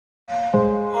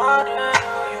wondering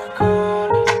who you're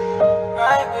calling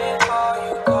right before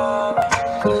you call me,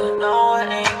 'cause I know I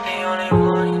ain't the only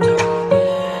one you're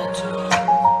talking to.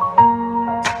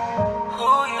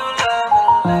 Who you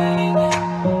loving lately?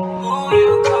 Who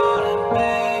you calling,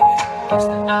 baby? Guess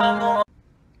that I'm the one.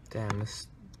 Damn,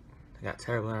 I got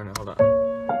terrible internet. Hold on.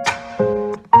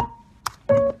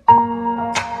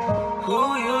 Who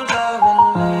you loving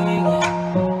lately?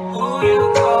 Who you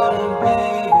calling,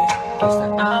 baby? Guess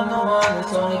that I'm the one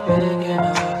that's only picking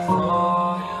up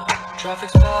for you.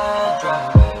 Traffic's bad,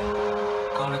 driving.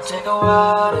 Gonna take a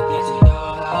while to get to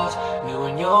your house. You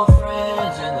and your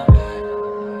friends in the back.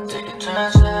 Take a turn,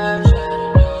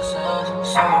 Snapchatting yourselves.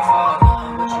 So far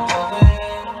gone, but you love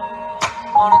it.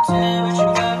 Wanna tell me